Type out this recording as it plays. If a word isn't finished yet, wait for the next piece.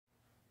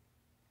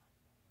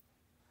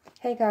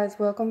Hey guys,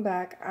 welcome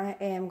back. I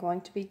am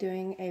going to be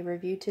doing a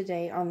review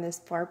today on this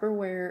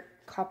Farberware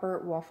copper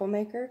waffle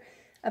maker.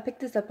 I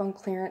picked this up on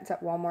clearance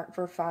at Walmart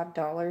for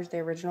 $5. The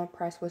original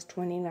price was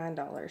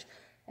 $29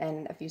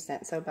 and a few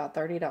cents, so about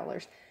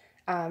 $30.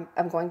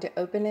 I'm going to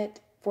open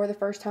it for the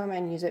first time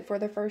and use it for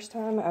the first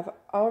time. I've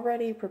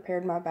already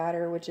prepared my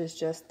batter, which is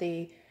just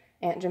the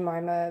Aunt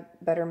Jemima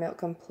Buttermilk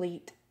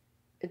Complete.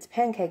 It's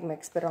pancake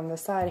mix, but on the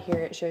side here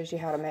it shows you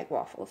how to make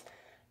waffles.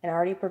 And I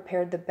already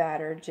prepared the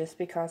batter just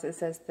because it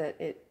says that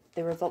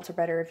the results are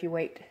better if you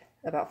wait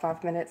about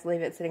 5 minutes, leave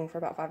it sitting for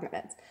about 5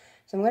 minutes.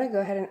 So I'm going to go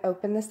ahead and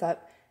open this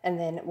up, and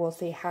then we'll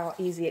see how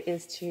easy it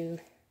is to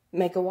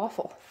make a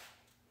waffle.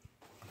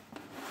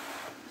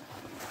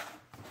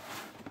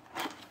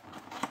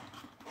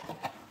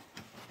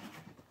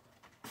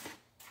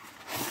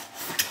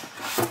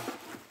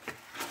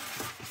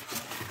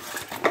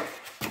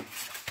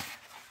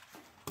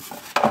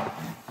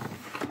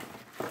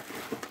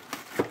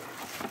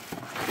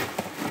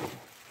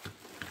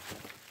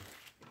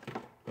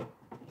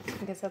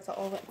 I guess that's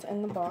all that's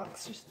in the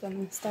box, just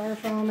some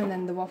styrofoam and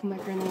then the waffle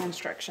maker and the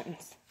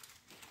instructions.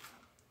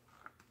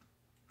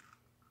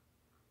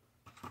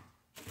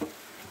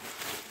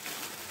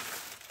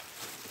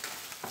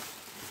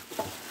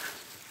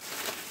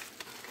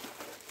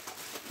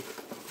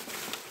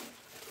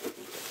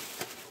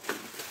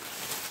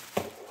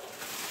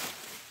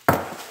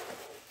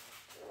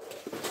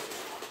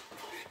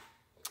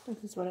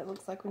 This is what it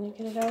looks like when you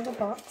get it out of the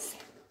box.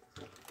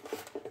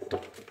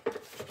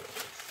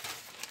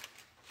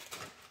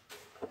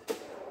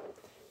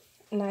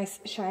 Nice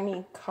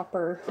shiny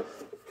copper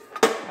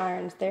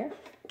irons there.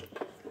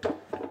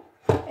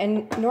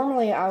 And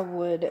normally I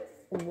would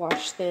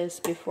wash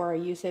this before I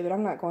use it, but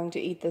I'm not going to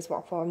eat this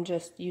waffle. I'm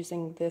just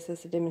using this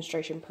as a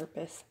demonstration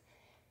purpose.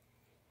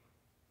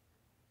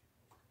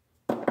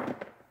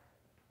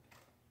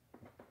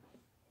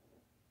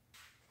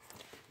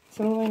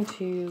 So I'm going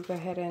to go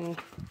ahead and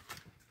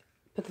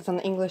put this on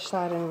the English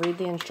side and read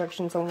the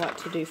instructions on what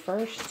to do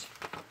first.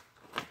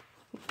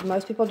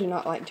 Most people do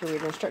not like to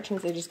read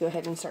instructions. They just go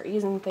ahead and start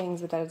using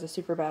things, but that is a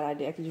super bad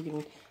idea because you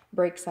can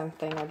break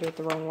something or do it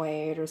the wrong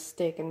way or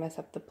stick and mess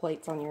up the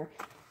plates on your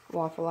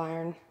waffle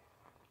iron.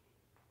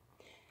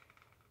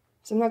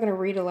 So I'm not going to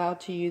read aloud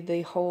to you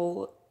the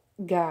whole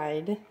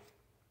guide,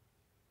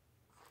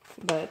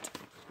 but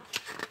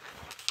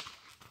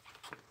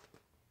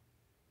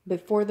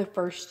before the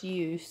first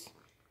use,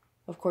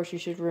 of course, you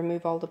should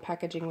remove all the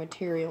packaging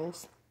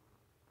materials.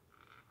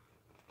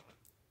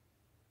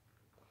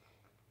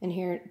 And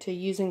here, to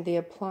using the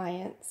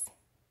appliance,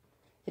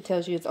 it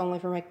tells you it's only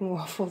for making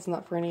waffles,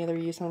 not for any other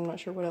use. I'm not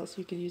sure what else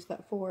you could use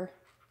that for.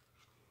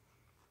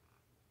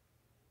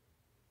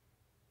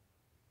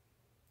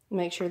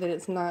 Make sure that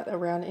it's not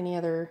around any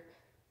other,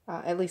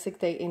 at least 6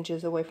 to 8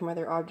 inches away from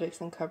other objects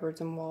and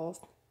cupboards and walls.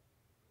 So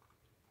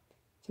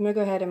I'm going to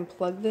go ahead and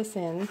plug this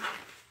in.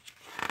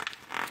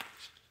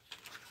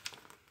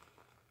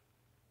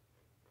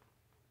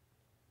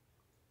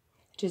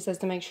 It just says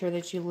to make sure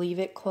that you leave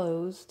it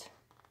closed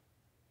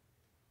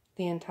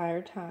the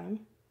entire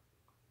time.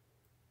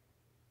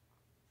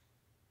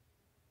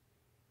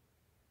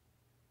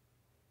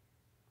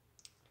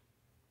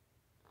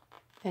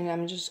 And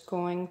I'm just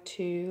going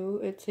to,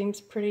 it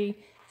seems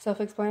pretty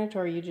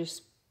self-explanatory. You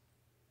just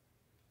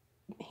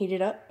heat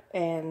it up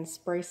and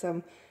spray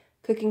some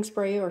cooking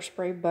spray or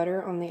spray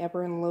butter on the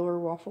upper and lower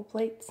waffle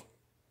plates.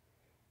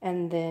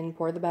 And then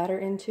pour the batter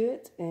into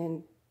it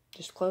and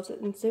just close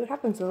it and see what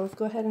happens. So let's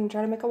go ahead and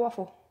try to make a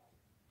waffle.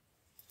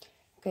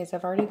 Okay, so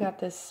I've already got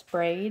this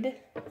sprayed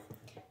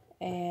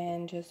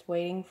and just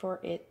waiting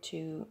for it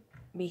to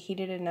be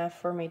heated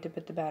enough for me to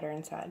put the batter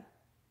inside.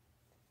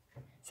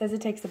 It says it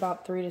takes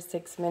about 3 to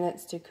 6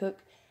 minutes to cook,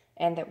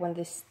 and that when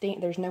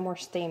there's no more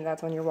steam,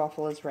 that's when your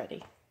waffle is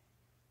ready.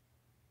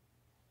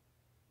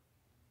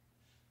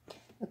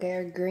 Okay,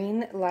 our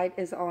green light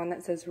is on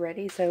that says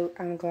ready, so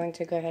I'm going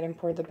to go ahead and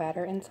pour the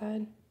batter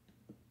inside.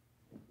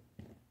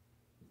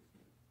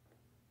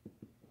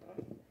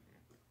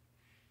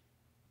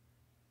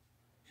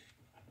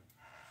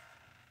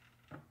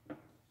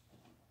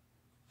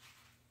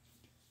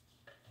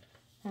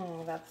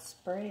 Oh, that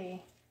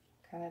spray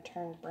kind of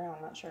turned brown.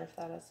 Not sure if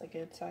that is a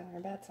good sign or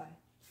a bad sign.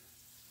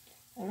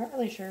 I'm not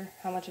really sure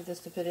how much of this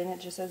to put in. It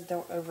just says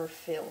don't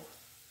overfill.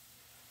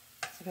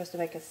 It's supposed to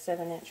make a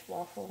 7-inch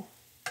waffle.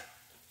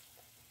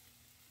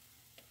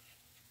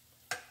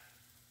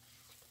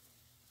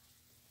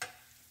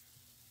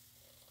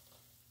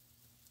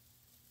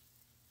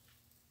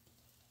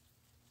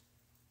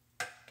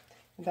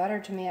 The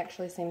batter to me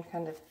actually seemed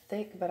kind of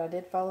thick, but I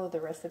did follow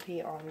the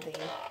recipe on the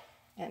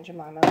Aunt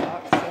Jemima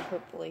box, so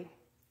hopefully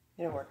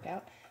it'll work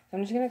out. So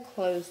I'm just going to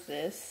close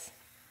this,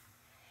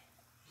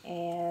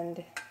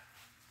 and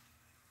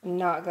I'm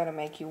not going to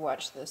make you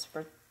watch this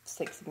for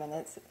 6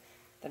 minutes.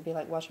 That'd be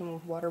like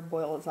watching water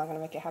boil. It's not going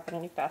to make it happen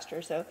any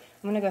faster. So I'm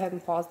going to go ahead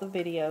and pause the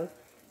video,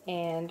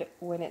 and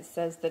when it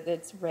says that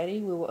it's ready,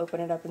 we will open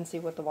it up and see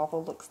what the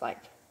waffle looks like.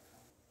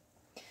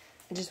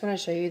 I just want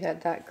to show you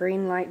that that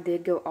green light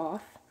did go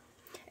off.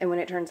 And when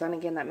it turns on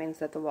again, that means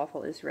that the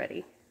waffle is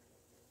ready.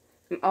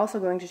 I'm also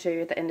going to show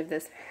you at the end of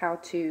this how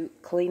to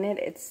clean it.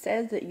 It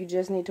says that you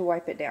just need to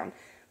wipe it down.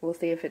 We'll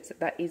see if it's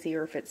that easy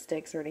or if it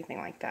sticks or anything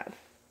like that.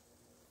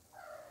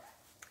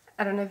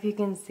 I don't know if you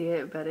can see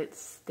it, but it's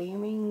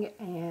steaming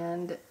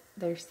and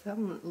there's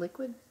some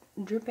liquid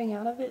dripping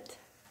out of it.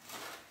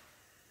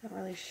 Not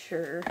really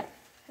sure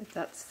if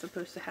that's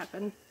supposed to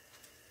happen.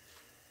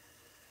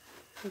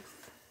 Looks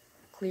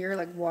clear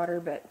like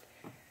water, but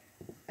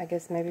I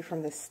guess maybe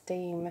from the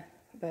steam,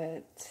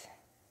 but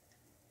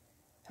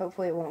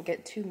hopefully it won't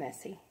get too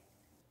messy.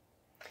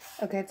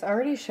 Okay, it's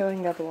already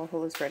showing that the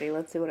waffle is ready.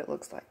 Let's see what it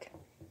looks like.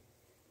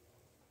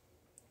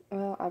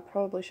 Well, I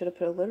probably should have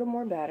put a little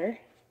more batter.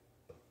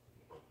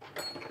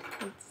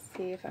 Let's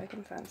see if I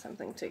can find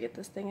something to get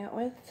this thing out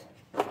with.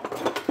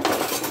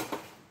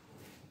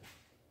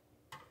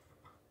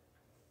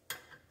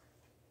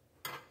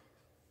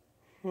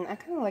 And I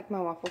kind of like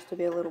my waffles to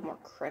be a little more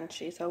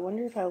crunchy, so I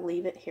wonder if I'll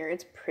leave it here.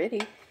 It's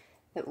pretty.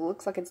 It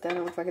looks like it's done.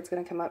 It looks like it's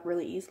going to come out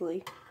really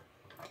easily.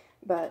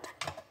 But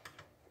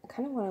I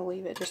kind of want to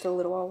leave it just a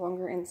little while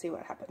longer and see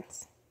what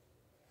happens.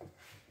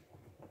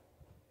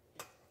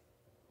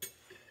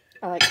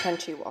 I like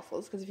crunchy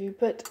waffles because if you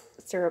put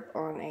syrup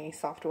on a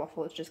soft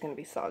waffle, it's just going to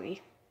be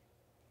soggy.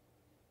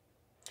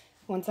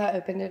 Once I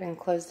opened it and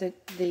closed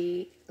it,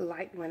 the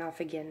light went off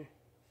again.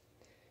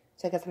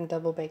 So I guess I'm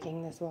double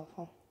baking this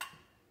waffle.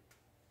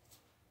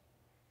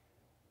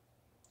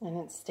 And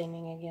it's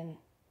steaming again.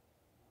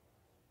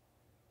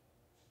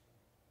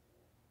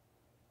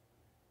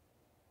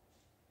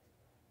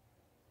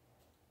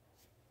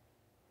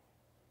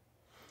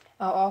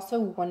 I'll also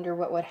wonder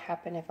what would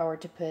happen if I were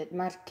to put,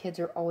 my kids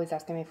are always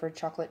asking me for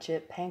chocolate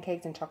chip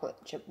pancakes and chocolate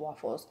chip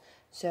waffles.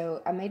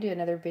 So I may do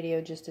another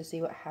video just to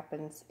see what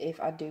happens if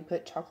I do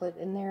put chocolate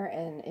in there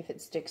and if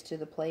it sticks to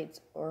the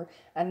plates, or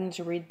I need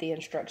to read the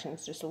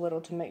instructions just a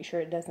little to make sure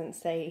it doesn't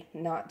say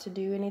not to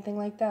do anything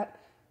like that.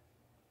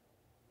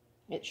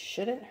 It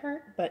shouldn't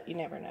hurt, but you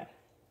never know.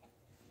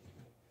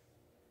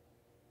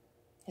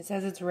 It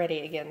says it's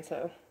ready again,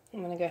 so I'm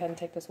going to go ahead and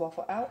take this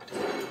waffle out.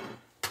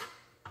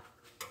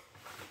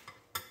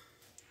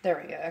 There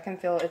we go. I can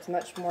feel it's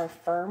much more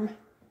firm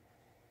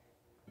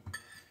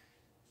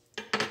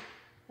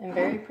and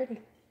very pretty.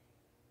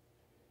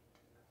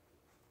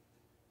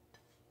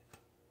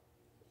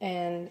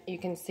 And you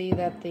can see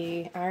that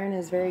the iron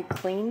is very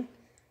clean.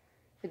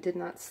 It did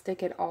not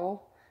stick at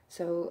all.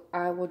 So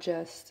I will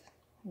just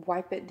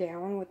wipe it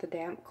down with a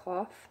damp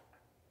cloth.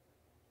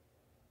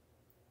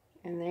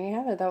 And there you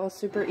have it. That was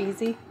super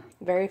easy,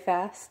 very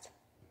fast.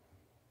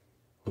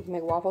 You can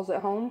make waffles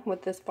at home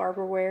with this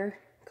Farberware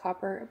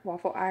copper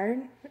waffle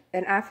iron,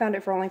 and I found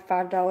it for only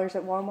 $5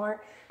 at Walmart.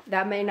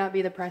 That may not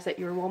be the price at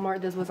your Walmart.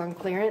 This was on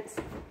clearance,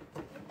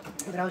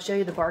 but I'll show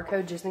you the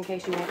barcode just in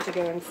case you want to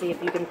go and see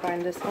if you can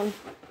find this one.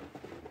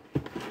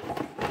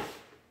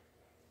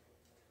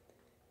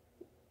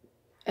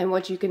 And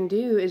what you can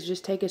do is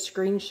just take a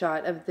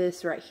screenshot of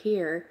this right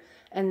here,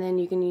 and then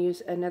you can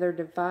use another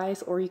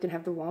device, or you can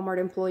have the Walmart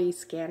employee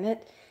scan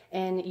it,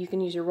 and you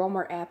can use your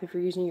Walmart app if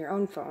you're using your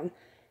own phone.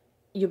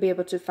 You'll be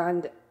able to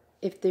find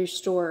if their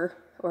store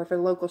or if a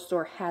local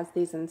store has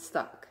these in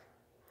stock.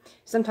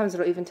 Sometimes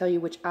it'll even tell you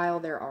which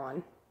aisle they're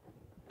on.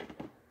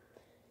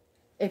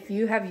 If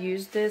you have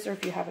used this, or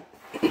if you have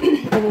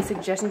any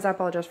suggestions, I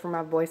apologize for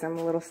my voice. I'm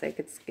a little sick.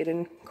 It's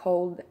getting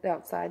cold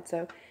outside,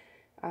 so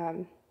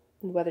the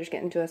weather's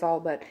getting to us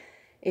all. But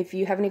if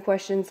you have any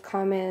questions,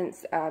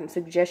 comments,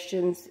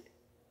 suggestions,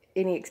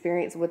 any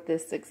experience with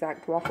this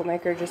exact waffle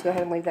maker, just go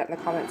ahead and leave that in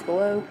the comments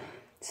below.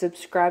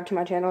 Subscribe to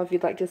my channel if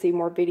you'd like to see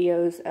more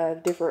videos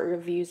of different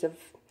reviews of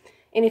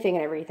anything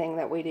and everything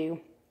that we do.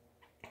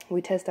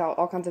 We test out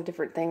all kinds of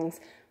different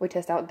things. We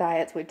test out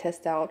diets. We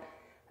test out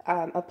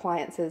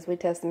appliances. We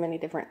test many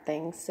different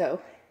things. So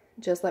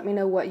just let me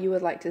know what you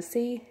would like to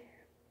see.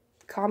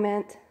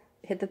 Comment.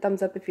 Hit the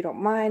thumbs up if you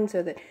don't mind,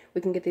 so that we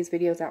can get these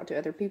videos out to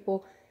other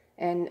people.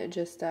 And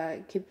just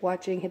keep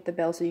watching. Hit the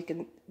bell so you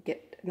can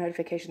get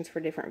notifications for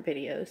different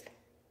videos.